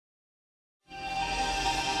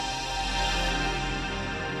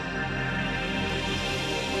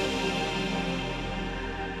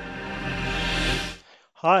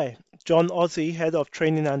Hi, John Ozzie, Head of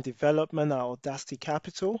Training and Development at AudaCity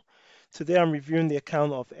Capital. Today I'm reviewing the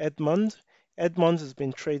account of Edmond. Edmond has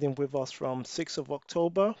been trading with us from 6th of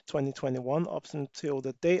October 2021 up until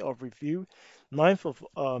the date of review, 9th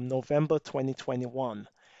of November 2021.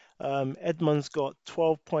 Edmond's got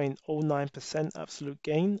 12.09% absolute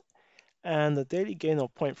gain and a daily gain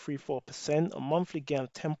of 0.34%, a monthly gain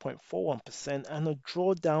of 10.41%, and a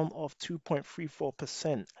drawdown of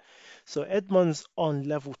 2.34%. So Edmond's on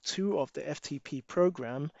level 2 of the FTP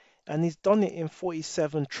program and he's done it in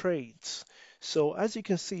 47 trades. So as you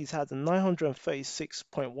can see, he's had a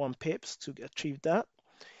 936.1 pips to achieve that.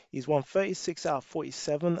 He's won 36 out of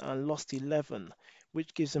 47 and lost 11,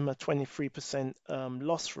 which gives him a 23%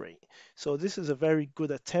 loss rate. So this is a very good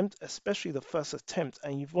attempt, especially the first attempt,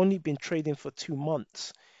 and you've only been trading for 2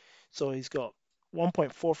 months. So he's got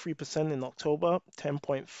 1.43% in October,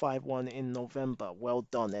 10.51 in November. Well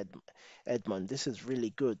done, Edmond. This is really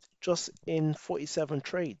good. Just in 47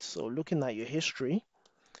 trades. So looking at your history,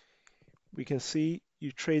 we can see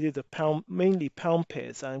you traded the pound, mainly pound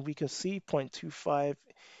pairs, and we can see 0.25,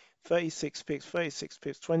 36 pips, 36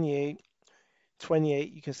 pips, 28,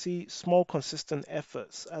 28. You can see small consistent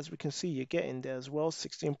efforts. As we can see, you're getting there as well.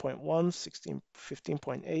 16.1, 16,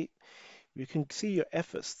 15.8. You can see your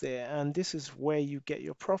efforts there, and this is where you get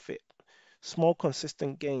your profit. Small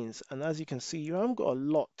consistent gains, and as you can see, you haven't got a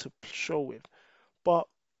lot to show with, but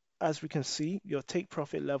as we can see, your take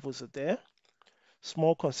profit levels are there.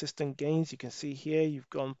 Small consistent gains, you can see here you've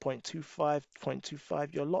gone 0.25,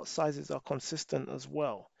 0.25. Your lot sizes are consistent as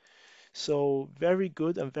well. So very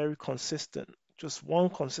good and very consistent. Just one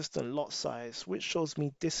consistent lot size, which shows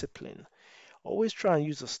me discipline. Always try and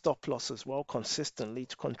use a stop loss as well consistently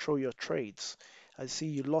to control your trades. I see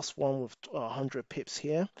you lost one with 100 pips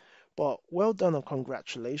here, but well done and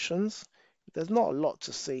congratulations. There's not a lot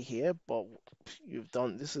to say here, but you've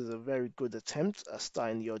done, this is a very good attempt at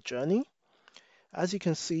starting your journey. As you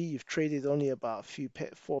can see, you've traded only about a few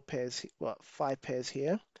four pairs, well, 5 pairs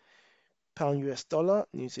here. Pound US dollar,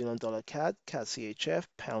 New Zealand dollar CAD, CAD CHF,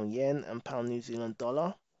 pound yen, and pound New Zealand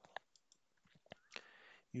dollar.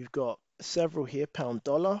 You've got several here, pound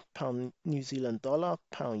dollar, pound New Zealand dollar,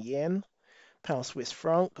 pound yen, pound Swiss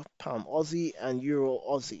franc, pound Aussie, and euro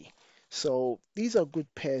Aussie. So these are good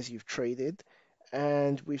pairs you've traded,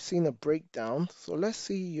 and we've seen a breakdown. So let's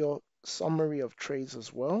see your summary of trades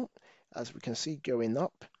as well. As we can see going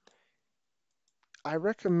up, I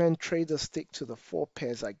recommend traders stick to the 4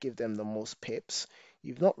 pairs that give them the most pips.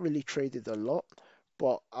 You've not really traded a lot,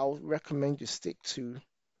 but I'll recommend you stick to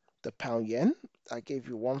the pound yen. I gave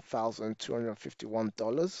you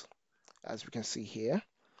 $1,251, as we can see here.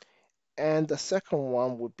 And the second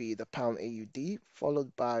one would be the pound AUD,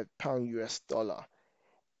 followed by pound US dollar.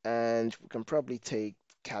 And we can probably take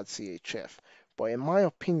CAD CHF. But in my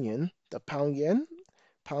opinion, the pound yen,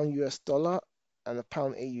 pound US dollar, and the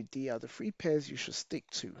pound AUD are the 3 pairs you should stick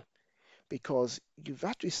to, because you've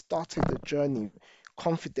actually started the journey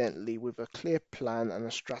confidently with a clear plan and a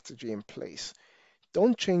strategy in place.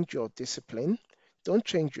 Don't change your discipline, don't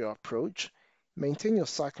change your approach, maintain your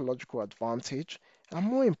psychological advantage, and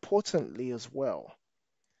more importantly as well,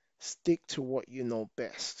 stick to what you know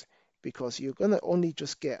best, because you're going to only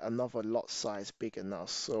just get another lot size big enough.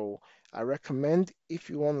 So I recommend, if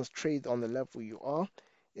you want to trade on the level you are,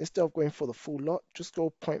 instead of going for the full lot, just go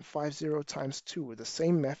 0.50 times 2 with the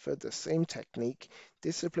same method, the same technique,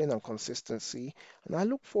 discipline and consistency. And I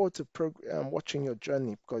look forward to watching your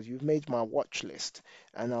journey, because you've made my watch list,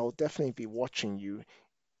 and I'll definitely be watching you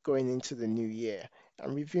going into the new year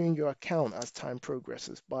and reviewing your account as time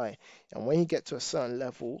progresses by. And when you get to a certain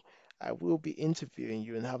level, I will be interviewing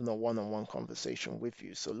you and having a one-on-one conversation with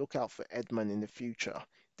you. So look out for Edmond in the future.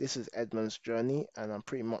 This is Edmond's journey, and I'm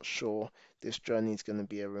pretty much sure this journey is going to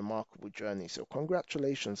be a remarkable journey. So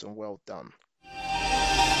congratulations and well done.